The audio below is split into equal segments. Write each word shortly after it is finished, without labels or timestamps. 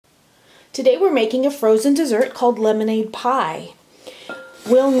Today we're making a frozen dessert called lemonade pie.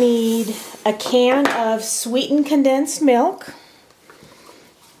 We'll need a can of sweetened condensed milk.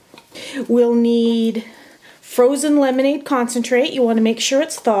 We'll need frozen lemonade concentrate. You want to make sure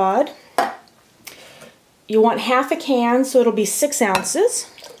it's thawed. You want half a can, so it'll be 6 ounces.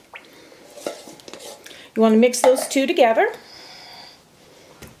 You want to mix those two together.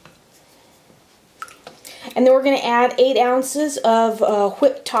 And then we're going to add 8 ounces of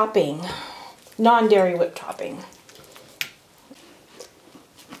whipped topping, non-dairy whipped topping.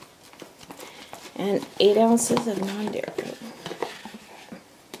 And 8 ounces of non-dairy.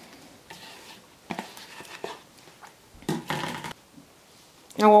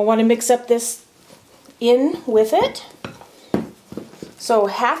 Now we'll want to mix up this in with it. So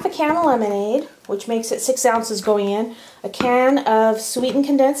half a can of lemonade, which makes it 6 ounces going in, a can of sweetened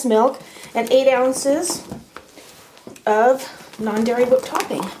condensed milk, and 8 ounces of non-dairy whipped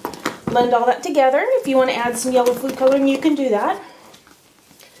topping. Blend all that together. If you want to add some yellow food coloring, you can do that.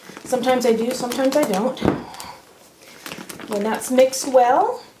 Sometimes I do, sometimes I don't. When that's mixed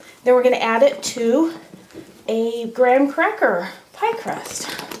well, then we're going to add it to a graham cracker pie crust.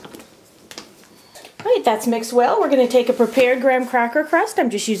 Alright, that's mixed well. We're going to take a prepared graham cracker crust. I'm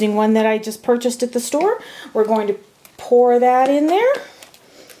just using one that I just purchased at the store. We're going to pour that in there.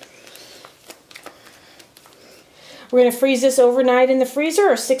 We're going to freeze this overnight in the freezer,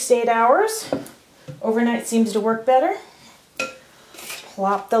 or 6 to 8 hours. Overnight seems to work better.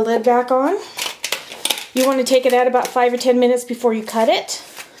 Plop the lid back on. You want to take it out about 5 or 10 minutes before you cut it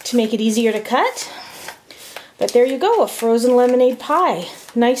to make it easier to cut. But there you go, a frozen lemonade pie.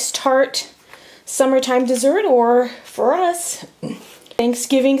 Nice tart summertime dessert, or for us,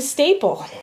 Thanksgiving staple.